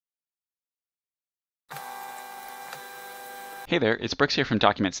Hey there, it's Brooks here from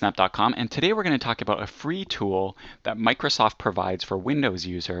DocumentSnap.com, and today we're going to talk about a free tool that Microsoft provides for Windows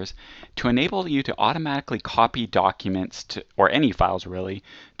users to enable you to automatically copy documents or any files really,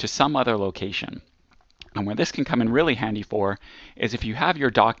 to some other location. And where this can come in really handy for is if you have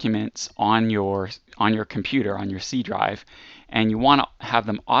your documents on your computer, on your C drive, and you want to have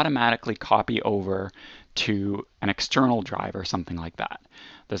them automatically copy over to an external drive or something like that.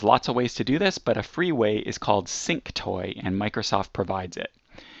 There's lots of ways to do this, but a free way is called SyncToy, and Microsoft provides it.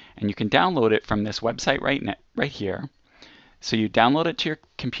 And you can download it from this website right here. So you download it to your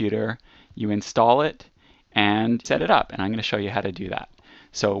computer, you install it, and set it up. And I'm going to show you how to do that.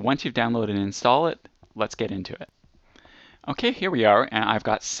 So once you've downloaded and installed it, let's get into it. Okay, here we are, and I've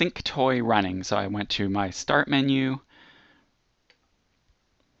got SyncToy running. So I went to my Start menu,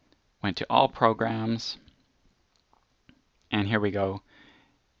 went to All Programs, and here we go,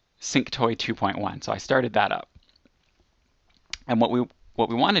 SyncToy 2.1. So I started that up. And what we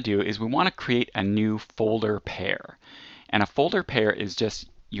want to do is we want to create a new folder pair. And a folder pair is just,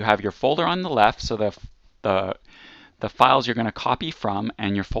 you have your folder on the left, so the files you're going to copy from,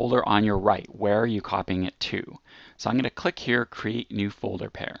 and your folder on your right. Where are you copying it to? So I'm going to click here, Create New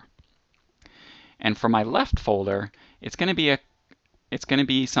Folder Pair. And for my left folder, it's going to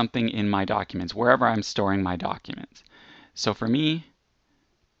be something in my documents, wherever I'm storing my documents. So for me,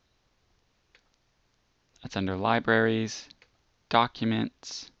 that's under Libraries,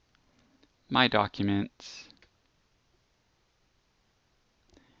 Documents, My Documents,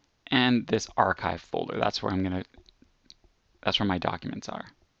 and this Archive folder. That's where my documents are.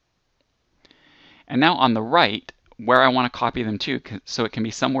 And now on the right, where I want to copy them to, so it can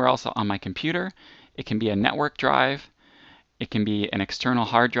be somewhere else on my computer, it can be a network drive, it can be an external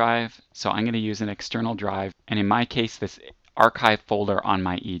hard drive, so I'm going to use an external drive, and in my case, this archive folder on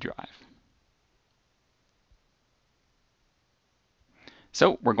my E drive.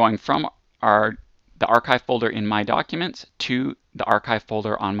 So we're going from the archive folder in my documents to the archive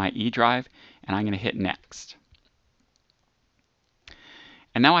folder on my E drive, and I'm going to hit Next.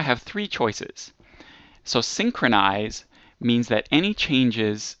 And now I have three choices. So synchronize means that any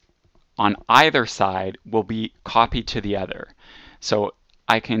changes on either side will be copied to the other. So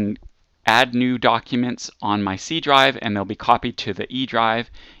I can add new documents on my C drive and they'll be copied to the E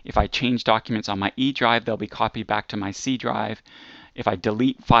drive. If I change documents on my E drive, they'll be copied back to my C drive. If I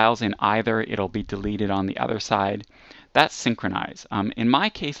delete files in either, it'll be deleted on the other side. That's synchronize. In my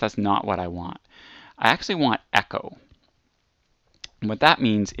case, that's not what I want. I actually want echo. And what that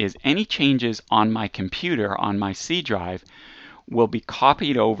means is any changes on my computer, on my C drive, will be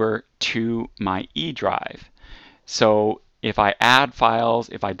copied over to my E drive. So if I add files,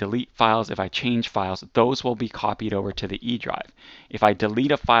 if I delete files, if I change files, those will be copied over to the E drive. If I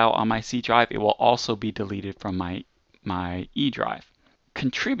delete a file on my C drive, it will also be deleted from my E drive.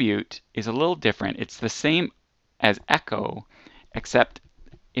 Contribute is a little different. It's the same as echo, except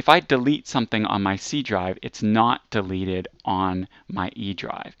if I delete something on my C drive, it's not deleted on my E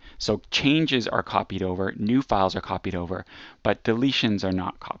drive. So changes are copied over, new files are copied over, but deletions are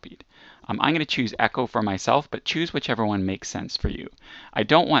not copied. I'm going to choose echo for myself, but choose whichever one makes sense for you. I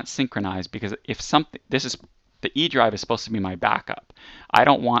don't want synchronize because if something, the E drive is supposed to be my backup. I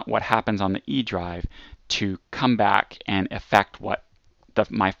don't want what happens on the E drive to come back and affect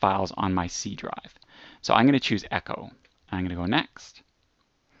my files on my C drive. So I'm going to choose echo. I'm going to go next.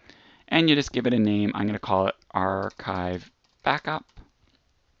 And you just give it a name. I'm going to call it Archive Backup.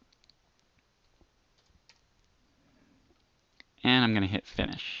 And I'm going to hit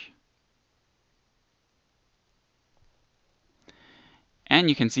Finish. And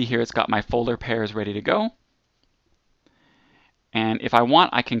you can see here it's got my folder pairs ready to go. And if I want,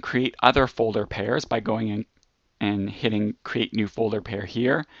 I can create other folder pairs by going in and hitting Create New Folder Pair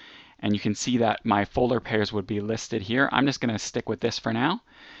here. And you can see that my folder pairs would be listed here. I'm just going to stick with this for now.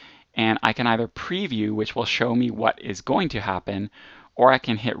 And I can either preview, which will show me what is going to happen, or I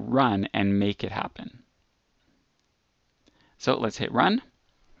can hit Run and make it happen. So let's hit Run.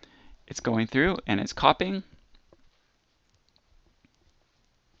 It's going through and it's copying.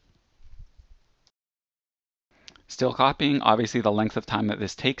 Still copying. Obviously, the length of time that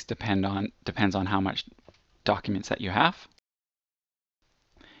this takes depends on how much documents that you have.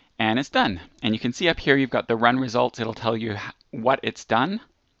 And it's done. And you can see up here you've got the run results. It'll tell you what it's done.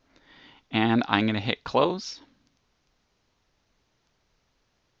 And I'm going to hit Close.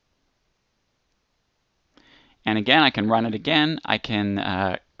 And again, I can run it again. I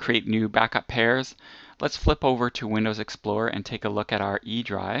can create new backup pairs. Let's flip over to Windows Explorer and take a look at our E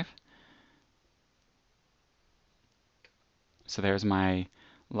drive. So there's my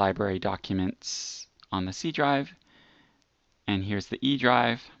library documents on the C drive. And here's the E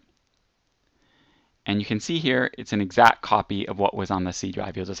drive. And you can see here, it's an exact copy of what was on the C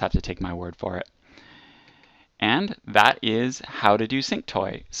drive. You'll just have to take my word for it. And that is how to do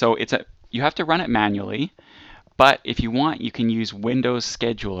SyncToy. So you have to run it manually, but if you want, you can use Windows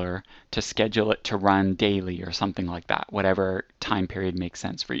Scheduler to schedule it to run daily or something like that, whatever time period makes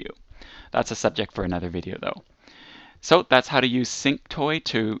sense for you. That's a subject for another video though. So that's how to use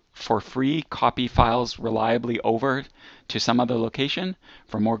SyncToy for free copy files reliably over to some other location.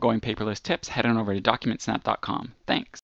 For more going paperless tips, head on over to DocumentSnap.com. Thanks.